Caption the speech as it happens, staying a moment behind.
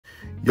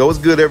Yo, what's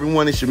good,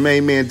 everyone? It's your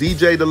main man,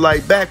 DJ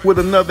D-Lite, back with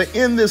another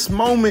In This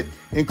Moment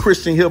in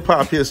Christian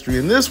hip-hop history.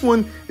 And this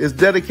one is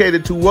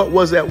dedicated to what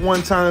was at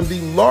one time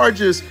the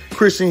largest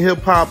Christian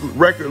hip-hop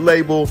record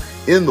label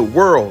in the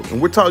world.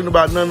 And we're talking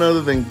about none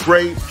other than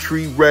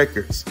GrapeTree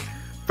Records.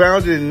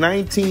 Founded in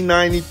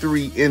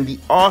 1993 in the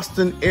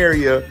Austin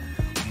area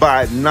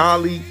by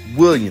Nolly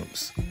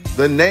Williams.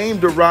 The name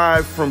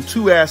derived from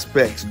two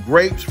aspects: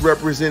 grapes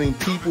representing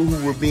people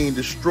who were being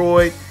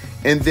destroyed,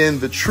 and then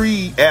the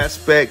tree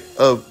aspect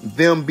of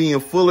them being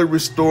fully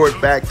restored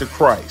back to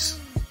Christ.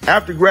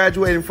 After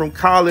graduating from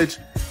college,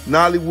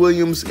 Nolly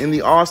Williams in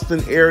the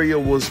Austin area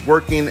was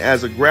working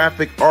as a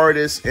graphic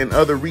artist and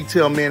other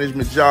retail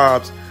management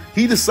jobs.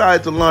 He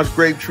decided to launch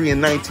GrapeTree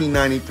in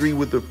 1993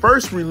 with the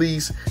first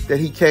release that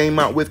he came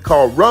out with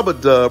called Rubber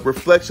Dub,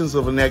 Reflections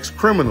of an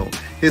Ex-Criminal.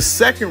 His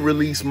second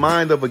release,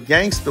 Mind of a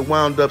Gangster,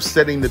 wound up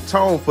setting the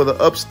tone for the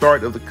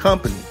upstart of the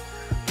company.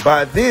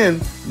 By then,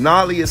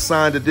 Nolly had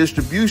signed a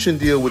distribution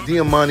deal with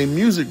Diamante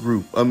Music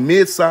Group, a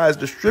mid-sized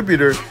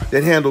distributor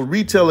that handled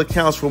retail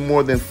accounts for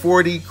more than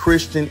 40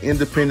 Christian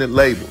independent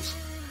labels.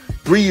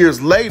 3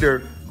 years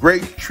later,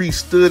 GrapeTree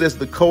stood as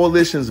the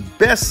coalition's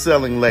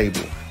best-selling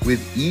label, with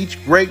each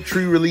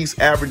GrapeTree release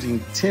averaging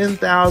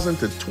 10,000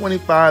 to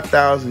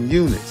 25,000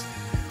 units.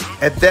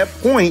 At that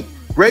point,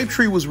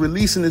 GrapeTree was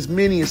releasing as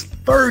many as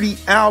 30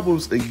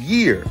 albums a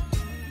year,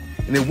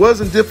 and it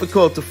wasn't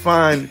difficult to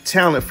find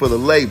talent for the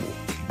label.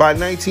 By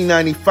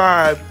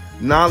 1995,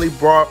 Nolly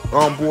brought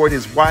on board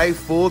his wife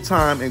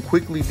full-time and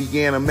quickly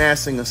began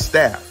amassing a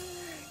staff.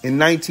 In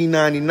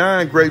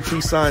 1999,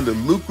 GrapeTree signed a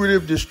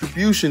lucrative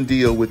distribution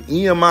deal with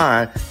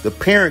EMI, the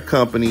parent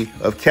company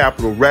of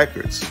Capitol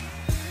Records.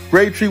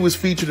 GrapeTree was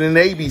featured in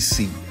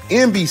ABC,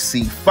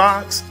 NBC,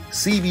 Fox,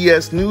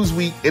 CBS,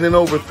 Newsweek, and in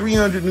over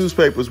 300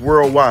 newspapers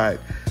worldwide.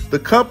 The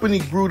company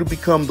grew to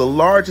become the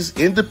largest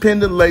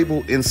independent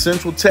label in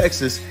Central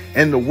Texas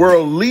and the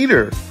world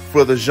leader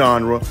for the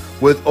genre,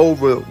 with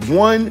over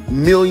 1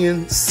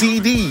 million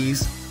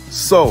CDs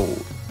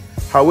sold.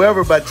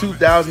 However, by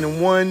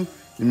 2001,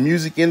 the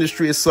music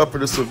industry has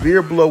suffered a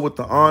severe blow with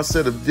the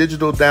onset of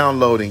digital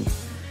downloading.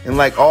 And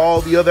like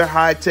all the other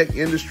high-tech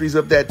industries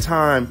of that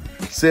time,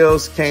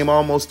 sales came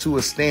almost to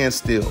a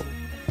standstill.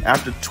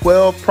 After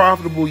 12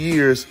 profitable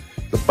years,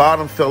 the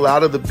bottom fell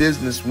out of the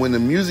business when the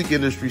music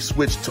industry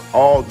switched to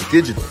all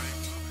digital.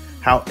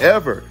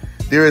 However,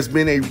 there has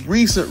been a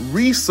recent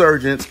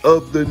resurgence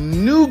of the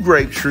new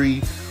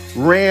GrapeTree,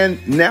 ran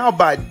now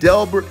by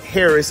Delbert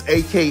Harris,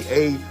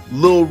 aka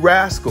Lil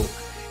Rascal.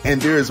 And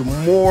there is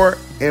more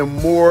and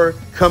more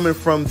coming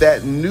from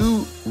that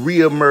new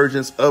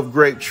reemergence of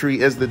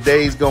GrapeTree as the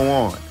days go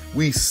on.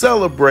 We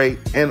celebrate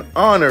and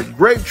honor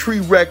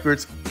GrapeTree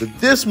Records for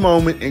this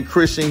moment in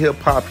Christian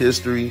hip-hop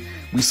history.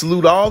 We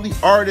salute all the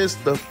artists,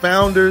 the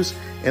founders,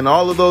 and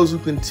all of those who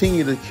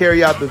continue to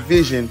carry out the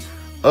vision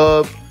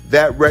of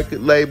that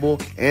record label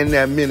and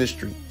that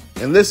ministry.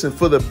 And listen,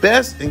 for the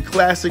best in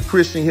classic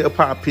Christian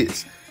hip-hop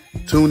hits,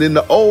 tune in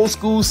to Old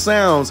School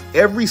Sounds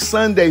every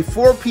Sunday,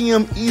 4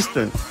 p.m.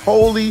 Eastern,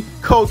 Holy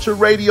Culture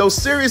Radio,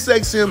 Sirius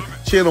XM,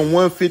 channel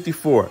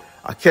 154.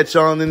 I'll catch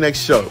y'all on the next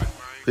show.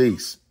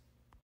 Peace.